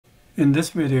In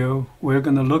this video, we're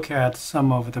going to look at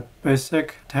some of the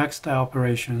basic text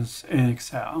operations in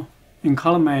Excel. In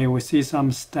column A, we see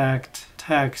some stacked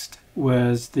text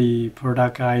with the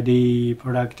product ID,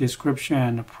 product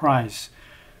description, price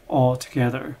all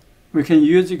together. We can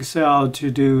use Excel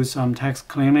to do some text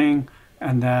cleaning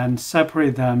and then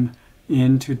separate them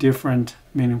into different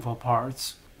meaningful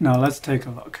parts. Now let's take a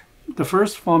look. The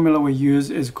first formula we use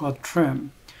is called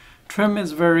trim. Trim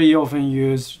is very often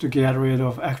used to get rid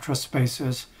of extra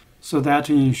spaces so that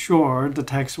to ensure the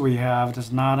text we have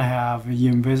does not have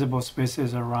invisible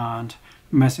spaces around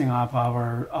messing up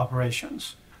our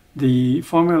operations. The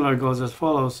formula goes as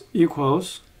follows,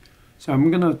 equals. So I'm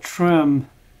going to trim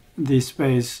the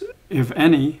space, if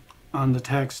any, on the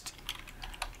text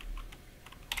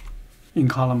in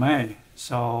column A.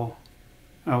 So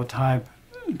I'll type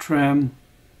trim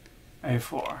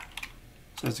A4.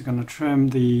 So it's going to trim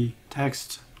the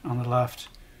text on the left,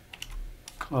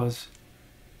 close,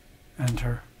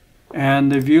 enter.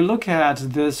 And if you look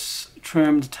at this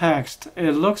trimmed text,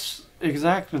 it looks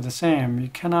exactly the same. You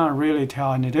cannot really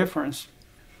tell any difference.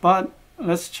 But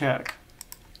let's check.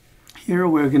 Here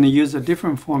we're going to use a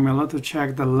different formula to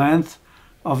check the length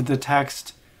of the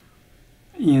text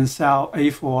in cell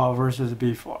A4 versus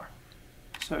B4.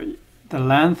 So the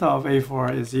length of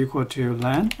A4 is equal to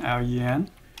len, L-E-N,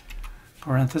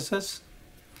 parenthesis,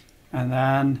 and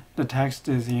then the text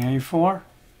is in A4,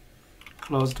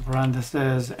 close the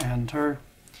parenthesis, enter,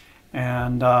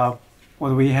 and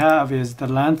what we have is the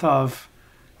length of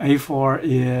A4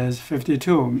 is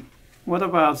 52. What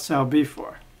about cell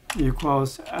B4?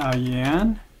 Equals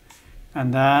L-E-N,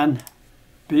 and then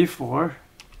B4,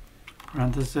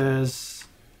 parenthesis,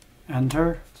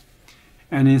 enter,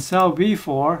 and in cell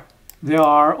B4 there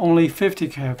are only 50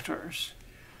 characters.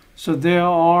 So there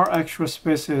are extra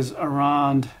spaces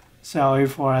around cell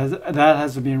A4 that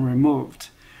has been removed.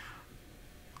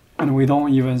 And we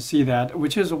don't even see that,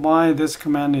 which is why this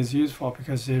command is useful,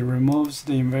 because it removes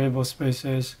the invisible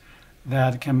spaces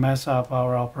that can mess up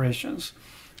our operations.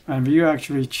 And if you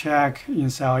actually check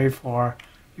in cell A4,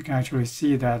 you can actually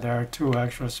see that there are 2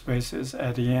 extra spaces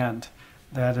at the end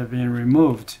that have been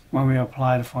removed when we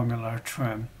apply the formula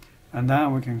trim. And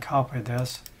then we can copy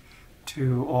this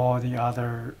to all the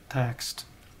other text.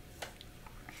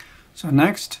 So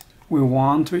next, we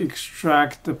want to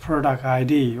extract the product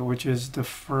ID, which is the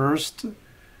first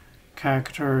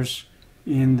characters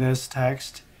in this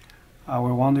text.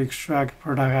 We want to extract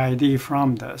product ID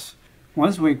from this.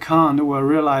 Once we count, we'll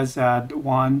realize that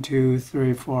 1, 2,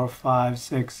 3, 4, 5,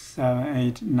 6, 7,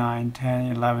 8, 9,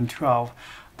 10, 11, 12.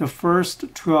 The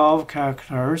first 12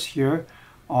 characters here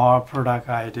are product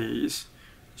IDs.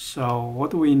 So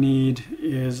what we need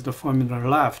is the formula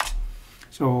left.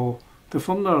 So the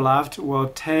formula left will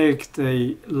take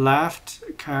the left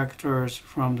characters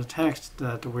from the text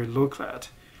that we look at.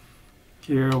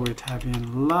 Here we type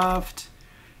in left,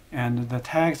 and the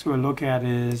text we look at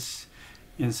is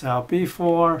in cell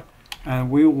B4,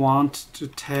 and we want to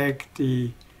take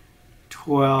the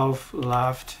 12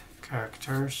 left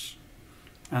characters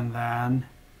and then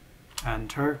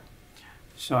enter.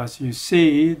 So as you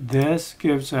see, this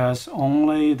gives us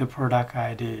only the product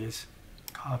IDs.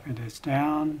 Copy this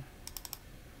down.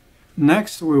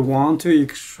 Next, we want to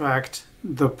extract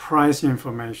the price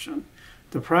information.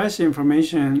 The price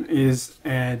information is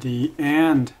at the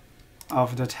end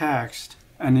of the text.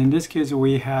 And in this case,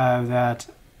 we have that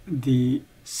the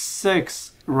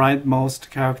 6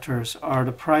 rightmost characters are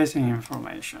the pricing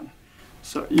information.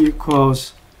 So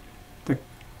equals, the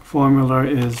formula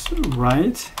is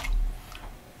right.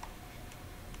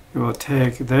 We will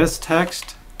take this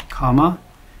text, comma,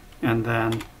 and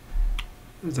then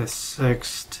the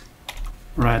 6th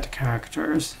right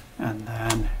characters, and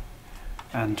then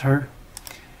enter.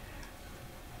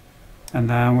 And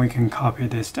then we can copy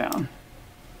this down.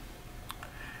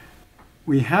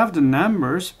 We have the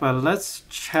numbers, but let's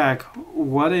check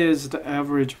what is the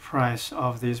average price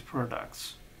of these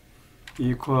products.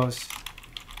 Equals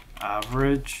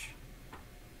average,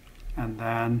 and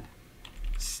then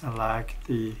select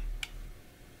the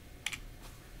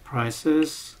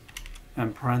prices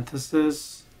and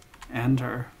parentheses,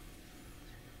 enter.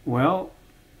 Well,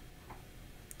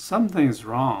 something's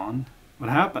wrong. What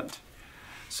happened?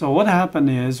 So what happened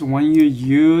is when you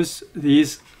use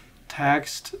these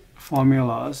text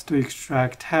formulas to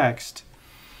extract text,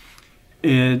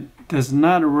 it does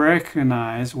not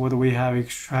recognize what we have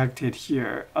extracted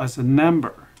here as a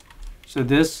number. So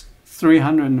this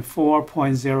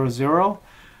 304.00,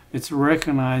 it's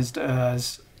recognized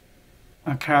as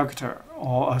a character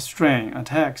or a string, a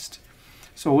text.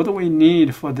 So what do we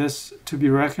need for this to be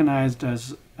recognized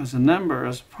as a number,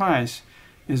 as price,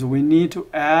 is we need to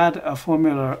add a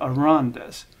formula around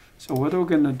this. So what we're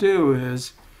going to do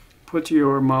is put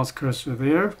your mouse cursor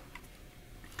there,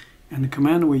 and the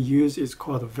command we use is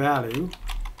called value,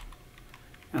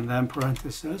 and then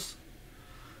parentheses.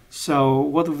 So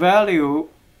what value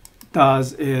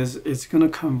does is it's going to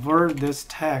convert this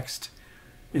text.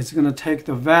 It's going to take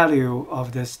the value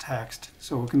of this text.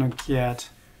 So we're going to get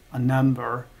a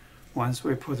number once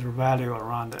we put the value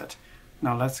around it.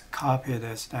 Now let's copy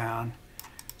this down.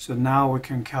 So now we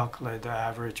can calculate the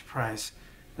average price.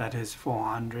 That is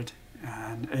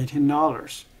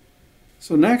 $418.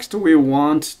 So next we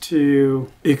want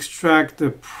to extract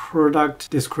the product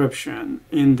description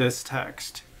in this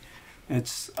text.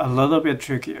 It's a little bit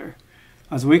trickier.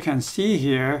 As we can see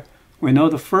here, we know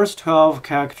the first 12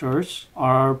 characters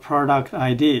are product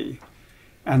ID.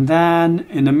 And then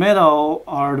in the middle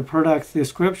are the product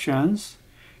descriptions,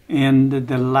 and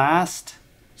the last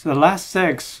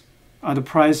 6 are the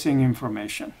pricing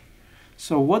information.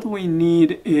 So what we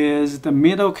need is the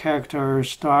middle character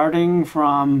starting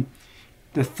from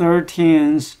the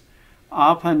 13th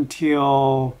up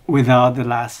until without the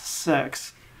last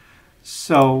 6.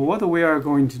 So what we are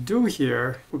going to do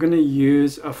here, we're going to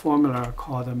use a formula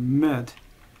called a mid.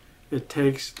 It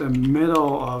takes the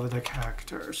middle of the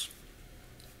characters.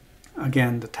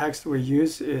 Again, the text we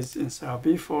use is in cell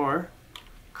B4,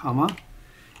 comma,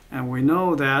 and we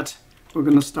know that we're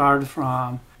going to start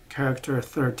from character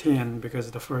 13 because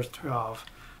the first 12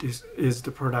 is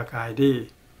the product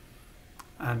ID,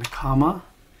 and comma.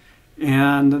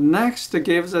 And next it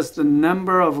gives us the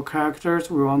number of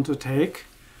characters we want to take.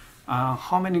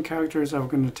 How many characters are we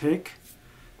going to take?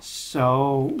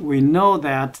 So we know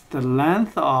that the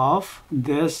length of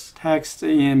this text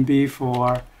in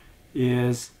B4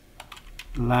 is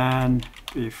len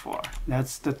B4.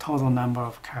 That's the total number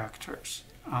of characters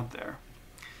out there.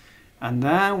 And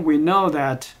then we know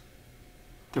that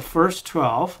the first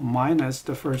 12 minus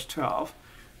the first 12,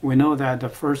 we know that the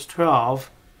first 12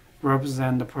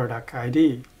 represent the product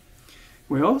ID.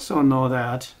 We also know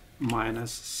that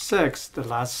minus 6, the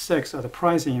last 6 are the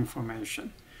pricing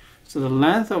information. So the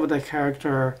length of the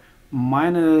character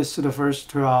minus the first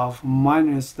 12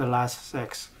 minus the last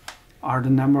 6 are the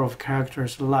number of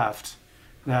characters left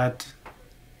that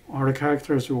are the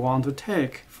characters we want to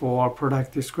take for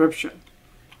product description.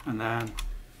 And then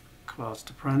close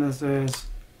the parentheses,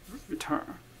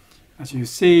 return. As you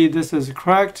see, this is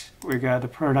correct. We got the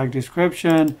product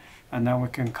description, and then we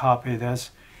can copy this,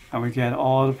 and we get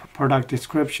all the product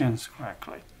descriptions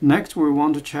correctly. Next, we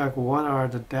want to check what are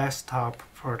the desktop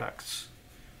products.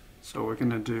 So we're going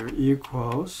to do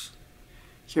equals.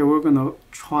 Here we're going to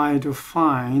try to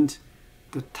find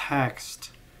the text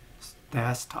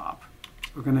desktop.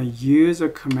 We're going to use a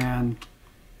command.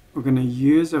 We're going to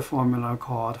use a formula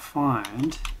called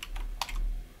find.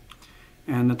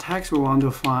 And the text we want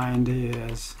to find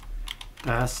is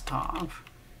desktop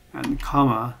and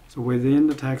comma. So within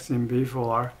the text in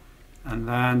B4, and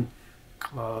then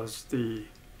close the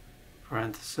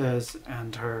parentheses,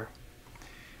 enter.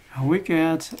 And we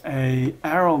get a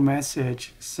error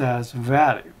message says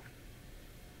value.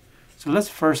 So let's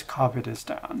first copy this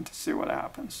down to see what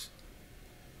happens.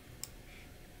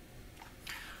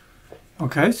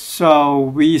 Okay, so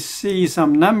we see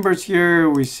some numbers here.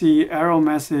 We see error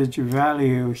message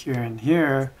value here and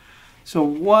here. So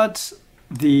what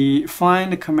the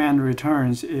find command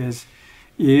returns is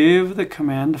if the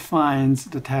command finds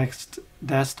the text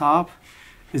desktop,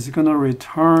 it's going to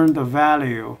return the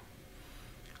value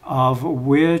of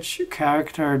which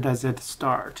character does it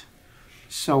start.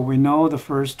 So we know the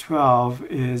first 12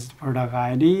 is the product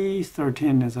ID,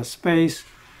 13 is a space.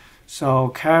 So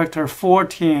character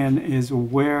 14 is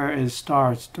where it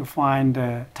starts to find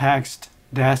the text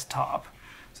desktop.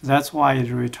 So that's why it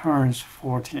returns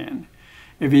 14.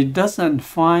 If it doesn't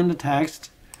find the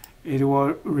text, it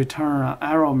will return an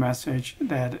error message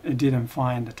that it didn't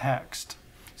find the text.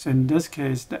 So in this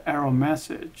case, the error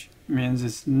message means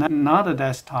it's not a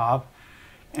desktop,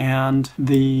 and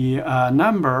the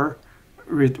number,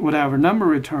 whatever number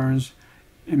returns,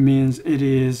 it means it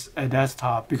is a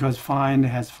desktop because find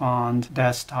has found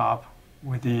desktop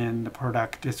within the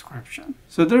product description.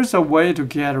 So there's a way to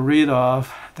get rid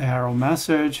of the error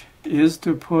message is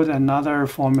to put another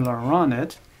formula around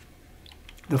it.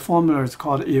 The formula is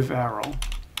called if arrow.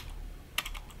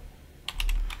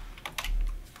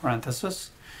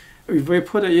 Parenthesis. If we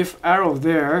put an if arrow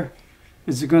there,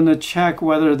 it's going to check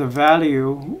whether the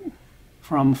value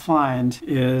from find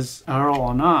is arrow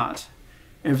or not.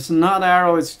 If it's not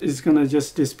arrow, it's going to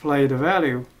just display the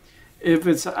value. If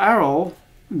it's arrow,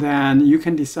 then you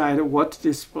can decide what to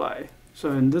display.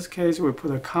 So in this case, we put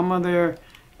a comma there,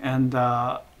 And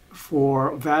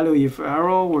for value if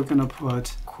arrow, we're going to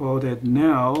put quoted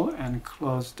no and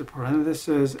close the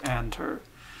parenthesis, enter.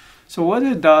 So what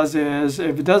it does is,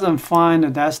 if it doesn't find the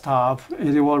desktop,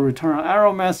 it will return an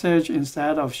error message.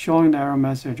 Instead of showing the error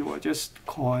message, we'll just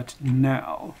call it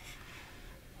no.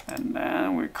 And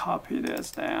then we copy this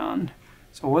down.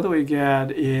 So what we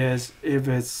get is, if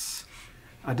it's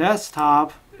a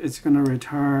desktop, it's going to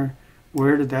return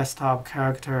where the desktop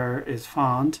character is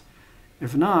found.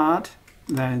 If not,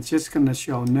 then it's just going to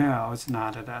show no, it's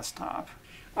not a desktop.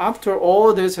 After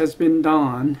all this has been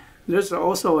done, there's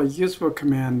also a useful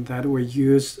command that we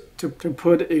use to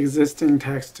put existing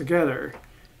text together.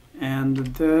 And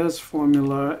this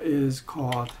formula is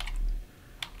called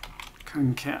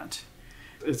CONCAT.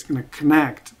 It's going to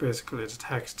connect basically the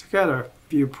text together.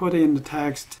 If you put in the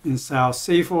text in cell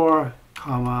C4,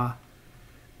 comma,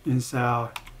 in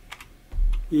cell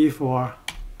E4,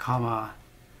 comma,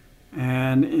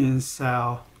 and in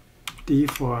cell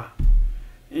D4,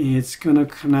 it's going to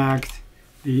connect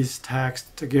these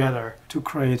texts together to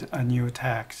create a new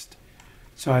text.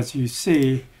 So as you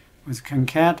see, with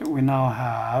CONCAT, we now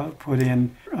have put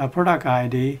in a product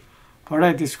ID,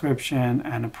 product description,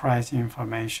 and price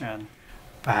information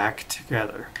back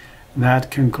together.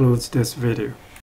 That concludes this video.